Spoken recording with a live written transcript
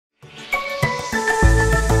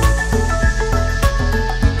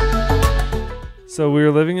So we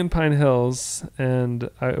were living in Pine Hills, and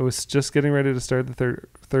I was just getting ready to start the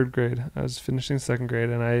third grade. I was finishing second grade,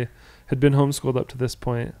 and I had been homeschooled up to this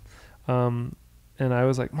point. And I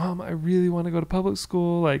was like, Mom, I really want to go to public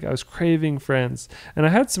school. Like, I was craving friends. And I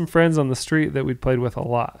had some friends on the street that we'd played with a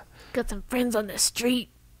lot. Got some friends on the street.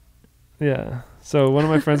 Yeah. So one of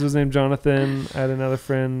my friends was named Jonathan. I had another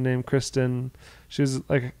friend named Kristen. She was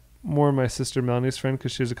like more my sister Melanie's friend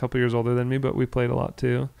because she was a couple years older than me, but we played a lot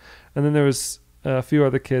too. And then there was a few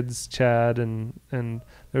other kids, Chad, and there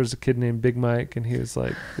was a kid named Big Mike, and he was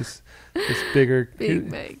like this bigger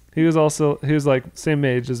Mike. He was like same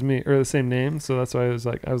age as me, or the same name, so that's why I was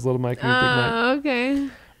Little Mike and Big Mike.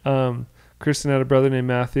 Okay. Kristen had a brother named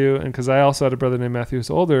Matthew, and because I also had a brother named Matthew who's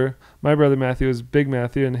older, my brother Matthew was Big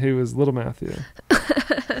Matthew, and he was Little Matthew.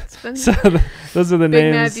 That's funny. So those are the Big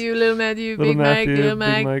names. Matthew, Little Matthew, Little Big Matthew,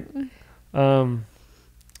 Mike, Little Big Mike.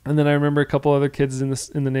 And then I remember a couple other kids in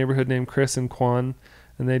the neighborhood named Chris and Quan,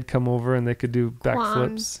 and they'd come over and they could do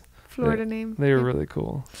backflips. Florida name. They were really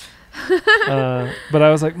cool. But I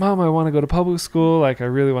was like, Mom, I want to go to public school. Like, I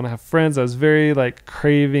really want to have friends. I was very like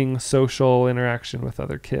craving social interaction with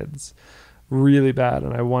other kids really bad,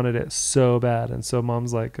 and I wanted it so bad. And so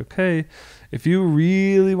Mom's like, okay, if you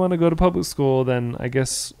really want to go to public school, then I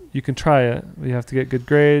guess you can try it. You have to get good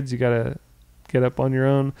grades. You got to get up on your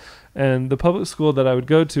own. And the public school that I would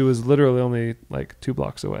go to was literally only like 2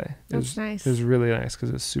 blocks away. That's nice. It was really nice because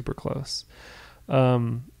it was super close.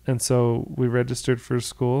 And so we registered for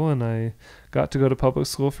school, and I got to go to public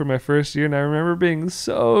school for my first year. And I remember being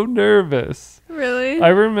so nervous. Really? I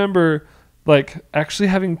remember like actually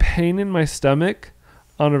having pain in my stomach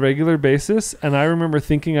on a regular basis. And I remember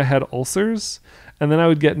thinking I had ulcers. And then I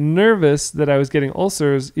would get nervous that I was getting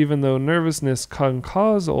ulcers, even though nervousness can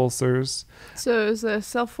cause ulcers. So it was a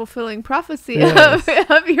self-fulfilling prophecy Yes.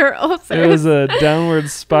 of your ulcers. It was a downward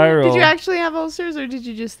spiral. Did you actually have ulcers, or did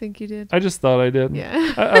you just think you did? I just thought I did.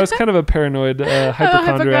 Yeah. I was kind of a paranoid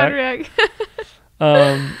hypochondriac.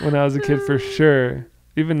 When I was a kid, for sure.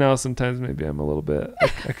 Even now, sometimes maybe I'm a little bit.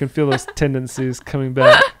 I can feel those tendencies coming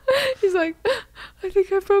back. He's like, I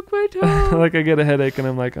think I broke my toe. Like I get a headache and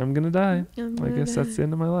I'm like, I'm gonna die. I guess that's the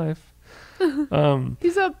end of my life.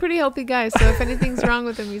 He's a pretty healthy guy, so if anything's wrong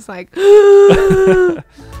with him, he's like